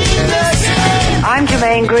I'm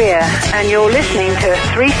Jermaine Greer, and you're listening to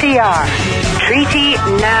 3CR. Treaty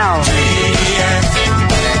Now.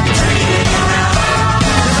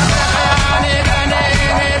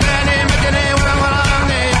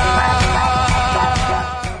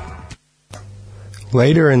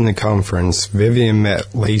 Later in the conference, Vivian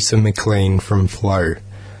met Lisa McLean from Flow.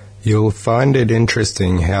 You'll find it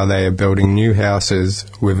interesting how they are building new houses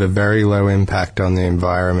with a very low impact on the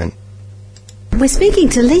environment. We're speaking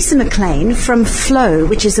to Lisa McLean from Flow,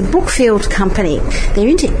 which is a Brookfield company. They're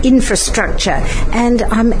into infrastructure, and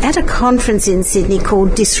I'm at a conference in Sydney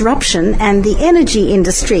called Disruption and the Energy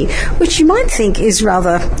Industry, which you might think is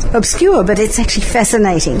rather obscure, but it's actually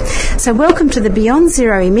fascinating. So welcome to the Beyond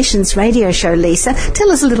Zero Emissions radio show, Lisa. Tell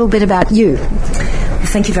us a little bit about you.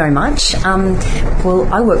 Thank you very much. Well,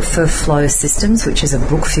 I work for Flow Systems, which is a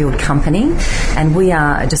Brookfield company, and we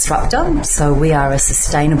are a disruptor. So we are a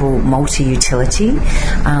sustainable multi-utility,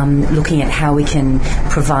 looking at how we can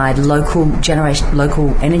provide local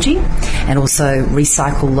energy and also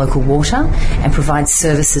recycle local water and provide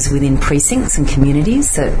services within precincts and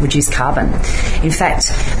communities that reduce carbon. In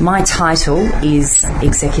fact, my title is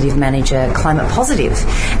Executive Manager Climate Positive,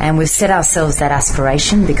 and we've set ourselves that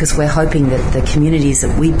aspiration because we're hoping that the communities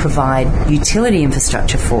that we provide utility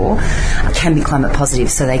infrastructure for can be climate positive,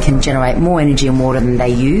 so they can generate more energy and water than they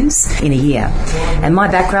use in a year. And my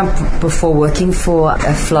background before working for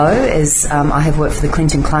Flow is I have worked for the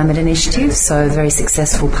Clinton Climate Initiative, so a very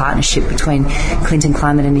successful partnership between Clinton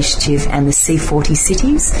Climate Initiative and the C40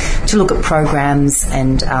 cities to look at programs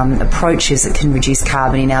and approaches that can reduce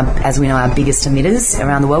carbon in our, as we know, our biggest emitters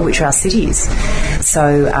around the world, which are our cities.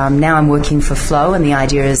 So now I'm working for Flow, and the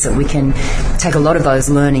idea is that we can take a lot of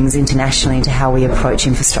those learnings internationally into how we approach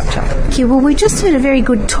infrastructure. Thank you. Well, we just heard a very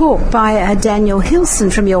good talk by Daniel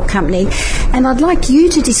Hilson from your company, and I'd like you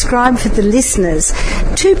to describe for the listeners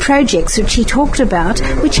two projects which he talked about,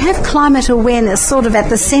 which have climate awareness sort of at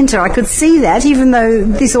the centre. I could see that, even though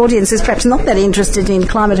this audience is perhaps not that interested in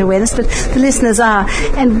climate awareness, but the listeners are.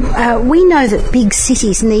 And we know that big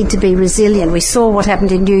cities need to be resilient. We saw what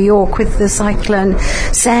happened in New York with the cyclone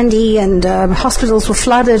Sandy, and hospitals were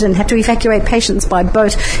flooded and had to evacuate patients by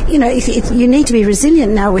boat. You know, you need to be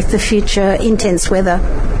resilient now with the future intense weather,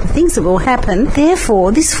 things that will happen.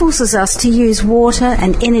 Therefore, this forces us to use water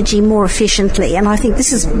and energy more efficiently, and I think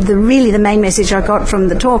this is really the main message I got from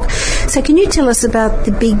the talk. So can you tell us about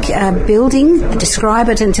the big building, describe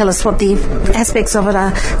it, and tell us what the aspects of it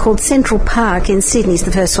are, called Central Park in Sydney is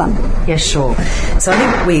the first one. Yes, sure. So I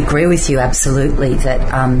think we agree with you absolutely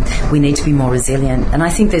that we need to be more resilient, and I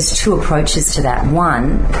think there's two approaches to that.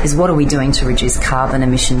 One is, what are we doing to reduce carbon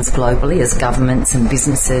emissions globally as governments and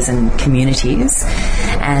businesses and communities,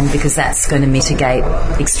 and because that's going to mitigate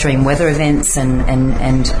extreme weather events and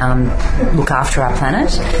look after our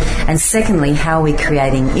planet. And secondly, how are we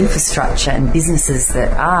creating infrastructure and businesses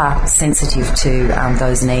that are sensitive to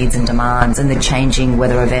those needs and demands and the changing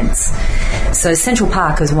weather events. So Central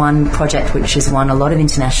Park is one project which has won a lot of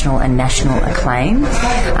international and national acclaim.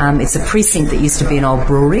 It's a precinct that used to be an old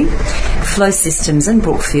brewery. Flow Systems and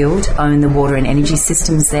Brookfield own the water and energy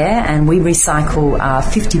systems there, and we recycle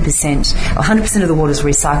 100% of the water is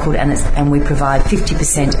recycled, and we provide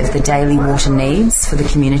 50% of the daily water needs for the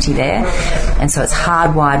community there. And so it's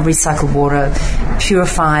hardwired, recycled water,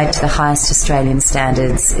 purified to the highest Australian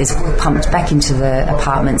standards, is pumped back into the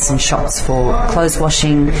apartments and shops for clothes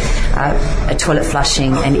washing, toilet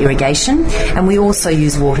flushing and irrigation. And we also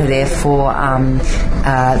use water there for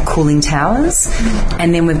cooling towers.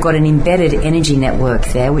 And then we've got an embedded energy network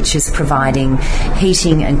there, which is providing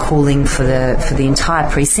heating and cooling for the entire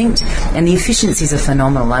precinct. And the efficiencies are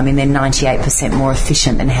phenomenal. I mean, they're 98% more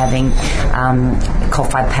efficient than having a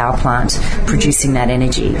coal-fired power plant producing that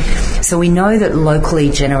energy. So we know that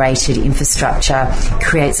locally generated infrastructure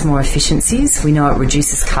creates more efficiencies. We know it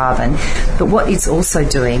reduces carbon. But what it's also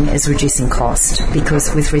doing is reducing cost,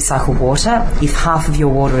 because with recycled water, if half of your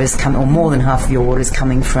water is or more than half of your water is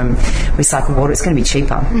coming from recycled water, it's going to be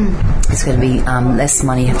cheaper. It's going to be less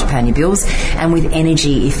money you have to pay on your bills. And with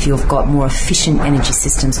energy, if you've got more efficient energy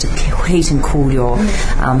systems to heat and cool your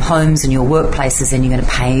homes and your workplaces, then you're going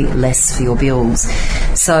to pay less for your bills.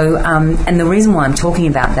 So, and the reason why I'm talking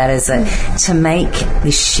about that is that to make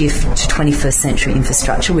this shift to 21st century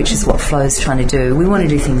infrastructure, which is what Flow's trying to do, we want to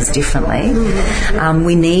do things differently.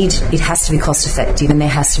 It has to be cost effective, and there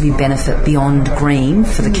has to be benefit beyond green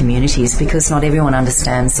for the communities, because not everyone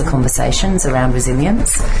understands the conversations around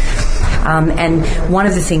resilience. And one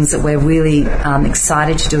of the things that we're really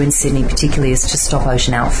excited to do in Sydney particularly is to stop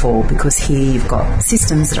ocean outfall, because here you've got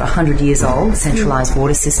systems that are 100 years old, centralised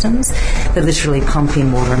water systems, that literally pump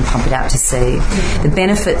in water and pump it out to sea. The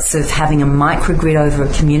benefits of having a microgrid over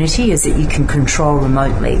a community is that you can control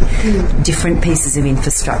remotely different pieces of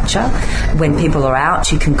infrastructure. When people are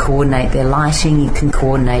out, you can coordinate their lighting, you can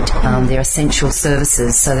coordinate their essential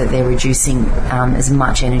services so that they're reducing as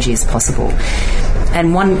much energy as possible.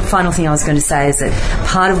 And one final thing I was going to say is that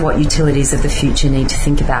part of what utilities of the future need to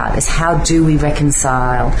think about is how do we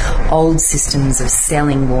reconcile old systems of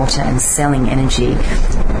selling water and selling energy,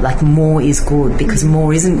 like more is good, because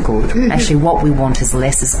more isn't good. Actually, what we want is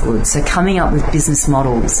less is good. So coming up with business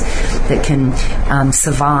models that can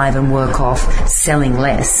survive and work off selling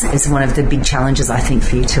less is one of the big challenges, I think,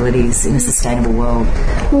 for utilities in a sustainable world.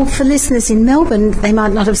 Well, for listeners in Melbourne, they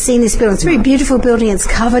might not have seen this building. It's a very beautiful building. It's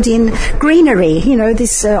covered in greenery. You know,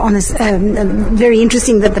 this very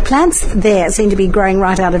interesting that the plants there seem to be growing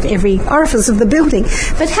right out of every orifice of the building.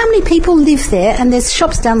 But how many people live there? And there's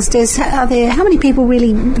shops downstairs. How many people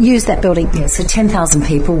really use that building? Yeah, so 10,000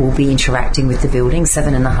 people will be interacting with the building,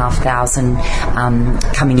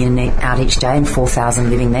 7,500 coming in and out each day, and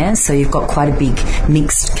 4,000 living there. So you've got quite a big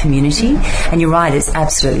mixed community. And you're right, it's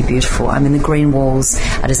absolutely beautiful. I mean, the green walls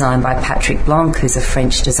are designed by Patrick Blanc, who's a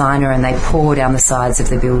French designer, and they pour down the sides of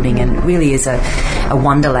the building, and it really is a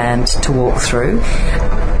wonderland to walk through.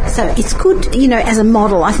 So it's good, you know, as a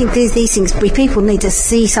model. I think these things, people need to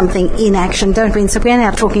see something in action, don't we? And so we're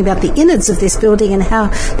now talking about the innards of this building and how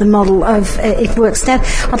the model of it works. Now,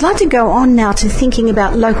 I'd like to go on now to thinking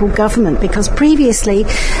about local government, because previously,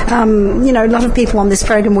 a lot of people on this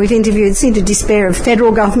program we've interviewed seem to despair of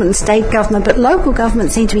federal government and state government, but local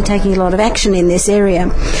government seem to be taking a lot of action in this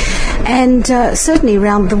area. And certainly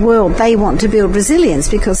around the world, they want to build resilience,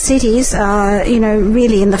 because cities are,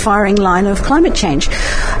 really in the firing line of climate change.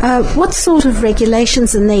 What sort of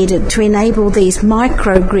regulations are needed to enable these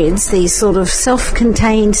microgrids, these sort of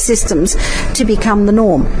self-contained systems, to become the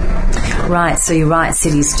norm? Right, so you're right,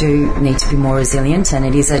 cities do need to be more resilient, and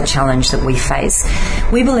it is a challenge that we face.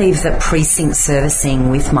 We believe that precinct servicing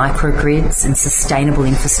with microgrids and sustainable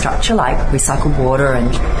infrastructure like recycled water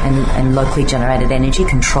and locally generated energy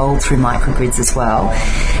controlled through microgrids as well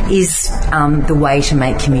is the way to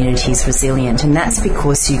make communities resilient, and that's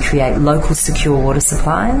because you create local secure water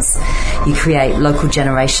supplies, you create local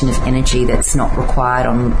generation of energy that's not required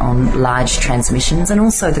on large transmissions, and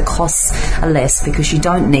also the costs are less because you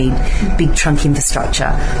don't need big trunk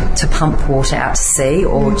infrastructure to pump water out to sea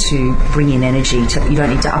or to bring in energy. You don't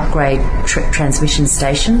need to upgrade transmission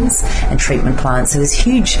stations and treatment plants. So there's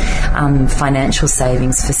huge financial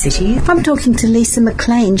savings for cities. I'm talking to Lisa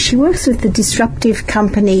McLean. She works with the disruptive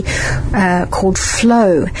company called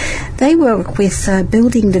Flow. They work with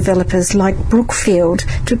building developers like Brookfield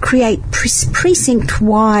to create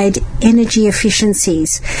precinct-wide energy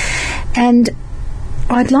efficiencies. And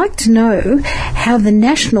I'd like to know how the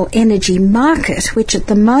national energy market, which at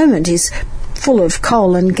the moment is full of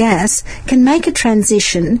coal and gas, can make a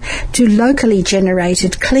transition to locally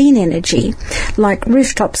generated clean energy like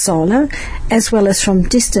rooftop solar, as well as from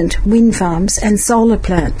distant wind farms and solar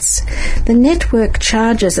plants. The network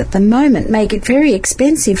charges at the moment make it very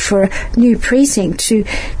expensive for a new precinct to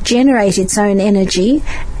generate its own energy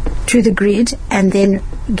to the grid and then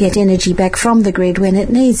get energy back from the grid when it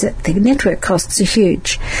needs it. The network costs are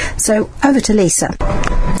huge. So over to Lisa.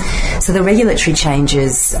 So the regulatory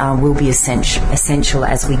changes will be essential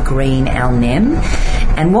as we green our NEM.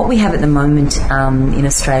 And what we have at the moment in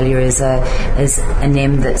Australia is a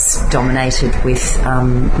NEM that's dominated with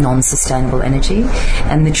non-sustainable energy.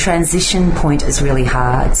 And the transition point is really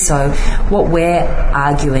hard. So what we're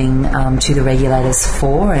arguing to the regulators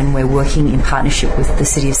for, and we're working in partnership with the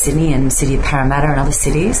City of Sydney and the City of Parramatta and other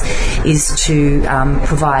cities, is to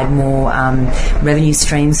provide more revenue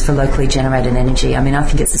streams for locally generated energy. I mean, I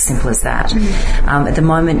think it's as simple as that. At the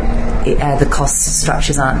moment, the cost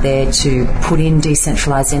structures aren't there to put in decentralised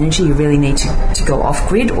centralised energy, you really need to go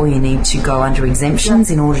off-grid, or you need to go under exemptions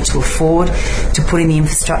in order to afford to put in the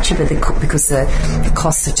infrastructure, but because the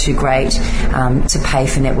costs are too great to pay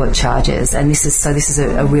for network charges. And this is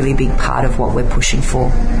a really big part of what we're pushing for.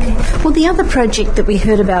 Well, the other project that we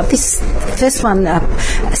heard about, this first one,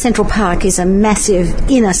 Central Park, is a massive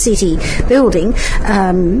inner city building,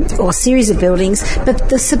 or series of buildings, but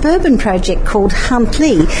the suburban project called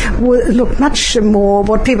Huntley looked much more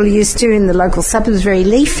what people are used to in the local suburbs, very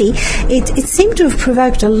leafy. It seemed to have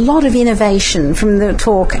provoked a lot of innovation from the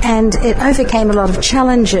talk, and it overcame a lot of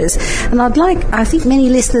challenges. And I think many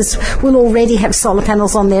listeners will already have solar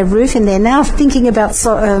panels on their roof, and they're now thinking about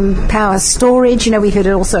power storage. We heard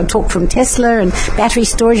also talk from Tesla and battery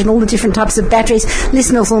storage and all the different types of batteries.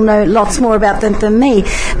 Listeners will know lots more about them than me.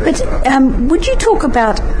 But would you talk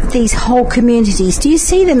about these whole communities? Do you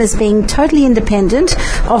see them as being totally independent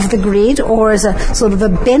of the grid, or as a sort of a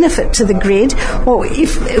benefit to the grid? Or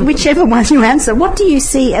whichever one you answer, what do you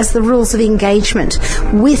see as the rules of engagement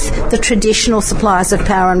with the traditional suppliers of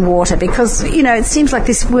power and water? Because, it seems like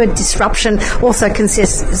this word disruption also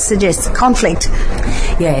suggests conflict.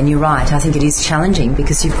 Yeah, and you're right. I think it is challenging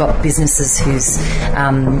because you've got businesses whose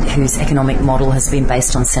economic model has been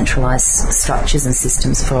based on centralised structures and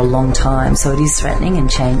systems for a long time. So it is threatening and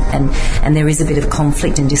change, and there is a bit of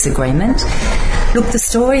conflict and disagreement. Look, the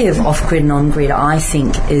story of off-grid and on-grid, I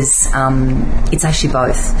think, is it's actually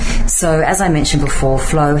both. So as I mentioned before,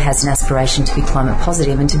 Flow has an aspiration to be climate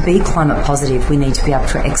positive, and to be climate positive, we need to be able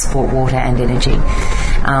to export water and energy.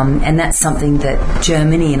 And that's something that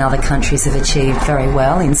Germany and other countries have achieved very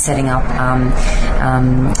well in setting up,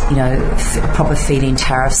 proper feed-in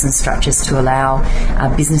tariffs and structures to allow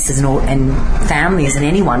businesses and families and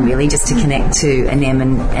anyone really just to connect to NEM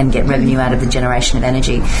and get revenue out of the generation of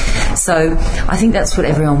energy. So I think that's what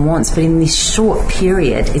everyone wants. But in this short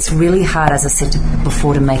period, it's really hard, as I said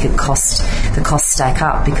before, to make the cost stack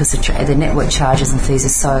up, because the network charges and fees are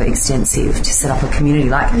so extensive to set up a community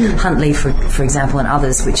like Huntley, for example, and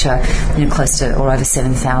others, which are close to or over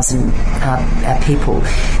 7,000 people.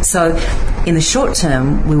 So in the short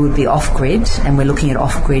term, we would be off-grid, and we're looking at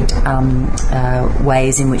off-grid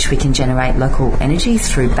ways in which we can generate local energy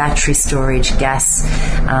through battery storage, gas,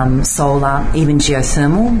 solar, even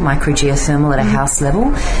geothermal, micro-geothermal at a house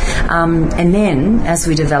level. And then, as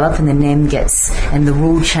we develop and the NEM and the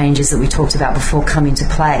rule changes that we talked about before come into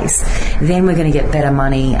place, then we're going to get better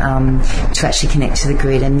money to actually connect to the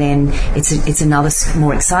grid. And then it's another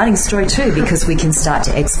more exciting story too, because we can start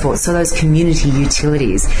to export. So those community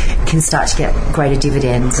utilities can start to get greater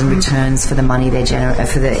dividends and returns for the money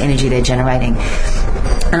for the energy they're generating.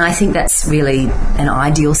 And I think that's really an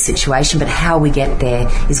ideal situation, but how we get there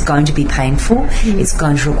is going to be painful. It's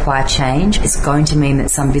going to require change. It's going to mean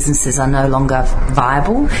that some businesses are no longer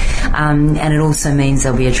viable, and it also means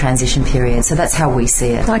there'll be a transition period. So that's how we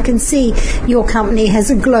see it. I can see your company has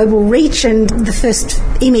a global reach, and the first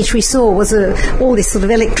image we saw was all this sort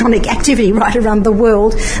of electronic activity right around the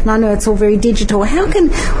world, and I know it's all very digital. How can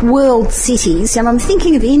world cities, and I'm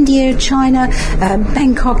thinking of India, China,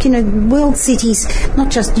 Bangkok, world cities, not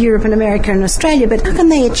just Europe and America and Australia, but how can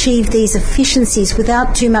they achieve these efficiencies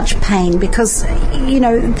without too much pain? Because,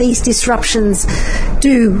 these disruptions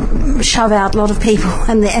do shove out a lot of people,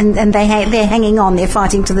 and they're hanging on, they're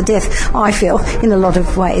fighting to the death, I feel, in a lot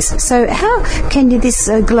of ways. So how can this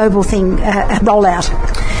global thing roll out?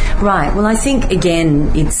 Right. Well, I think,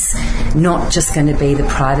 again, it's not just going to be the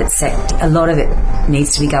private sector. A lot of it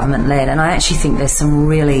needs to be government-led, and I actually think there's some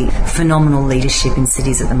really phenomenal leadership in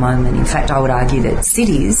cities at the moment. In fact, I would argue that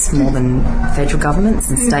cities, more than federal governments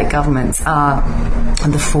and state governments, are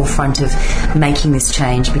on the forefront of making this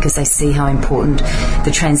change, because they see how important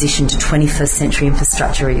the transition to 21st century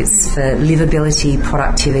infrastructure is for livability,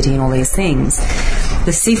 productivity, and all these things.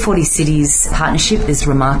 The C40 Cities partnership is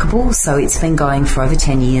remarkable. So it's been going for over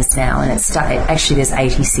 10 years now, and actually there's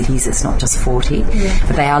 80 cities, it's not just 40.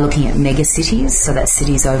 But they are looking at mega cities, so that's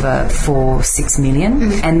cities over 4-6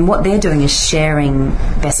 million. And what they're doing is sharing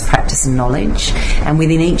best practice and knowledge, and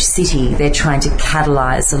within each city they're trying to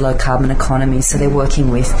catalyse the low carbon economy. So they're working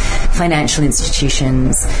with financial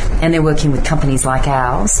institutions, and they're working with companies like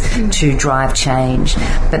ours to drive change.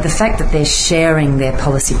 But the fact that they're sharing their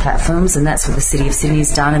policy platforms, and that's what the City of Sydney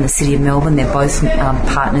has done, and the City of Melbourne, they're both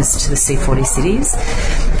partners to the C40 Cities.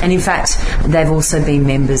 And in fact, they've also been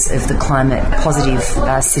members of the Climate Positive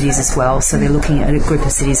cities as well. So they're looking at a group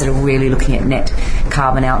of cities that are really looking at net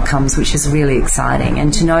carbon outcomes, which is really exciting.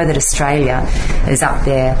 And to know that Australia is up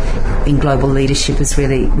there in global leadership is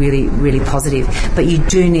really, really, really positive. But you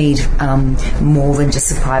do need more than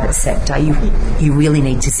just the private sector. You really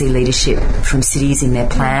need to see leadership from cities in their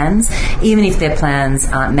plans, even if their plans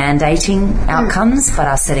aren't mandating outcomes but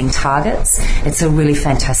are setting targets. It's a really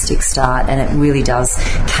fantastic start, and it really does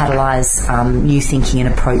catalyse new thinking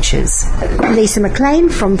and approaches. Lisa McLean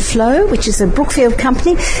from Flow, which is a Brookfield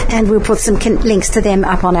company, and we'll put some links to them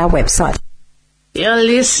up on our website. You're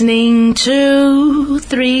listening to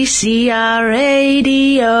 3CR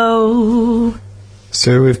Radio.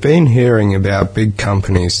 So we've been hearing about big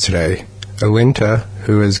companies today. Alinta,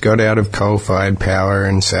 who has got out of coal-fired power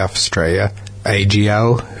in South Australia.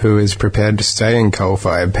 AGL, who is prepared to stay in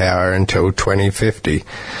coal-fired power until 2050.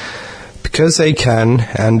 Because they can,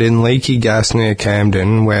 and in leaky gas near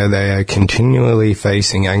Camden, where they are continually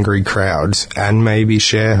facing angry crowds and maybe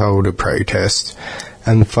shareholder protests.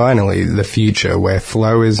 And finally, the future, where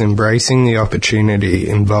Flow is embracing the opportunity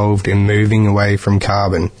involved in moving away from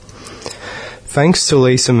carbon. Thanks to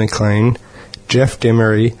Lisa McLean, Jeff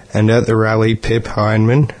Dimery, and at the rally Pip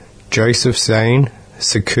Heinemann, Joseph Zane,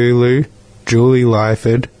 Sakulu, Julie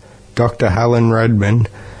Lyford, Dr. Helen Redman,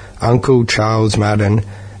 Uncle Charles Madden,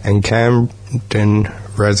 and Camden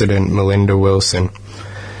resident Melinda Wilson.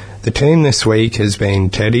 The team this week has been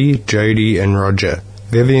Teddy, Jody and Roger,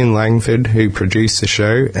 Vivian Langford, who produced the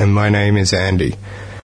show, and my name is Andy.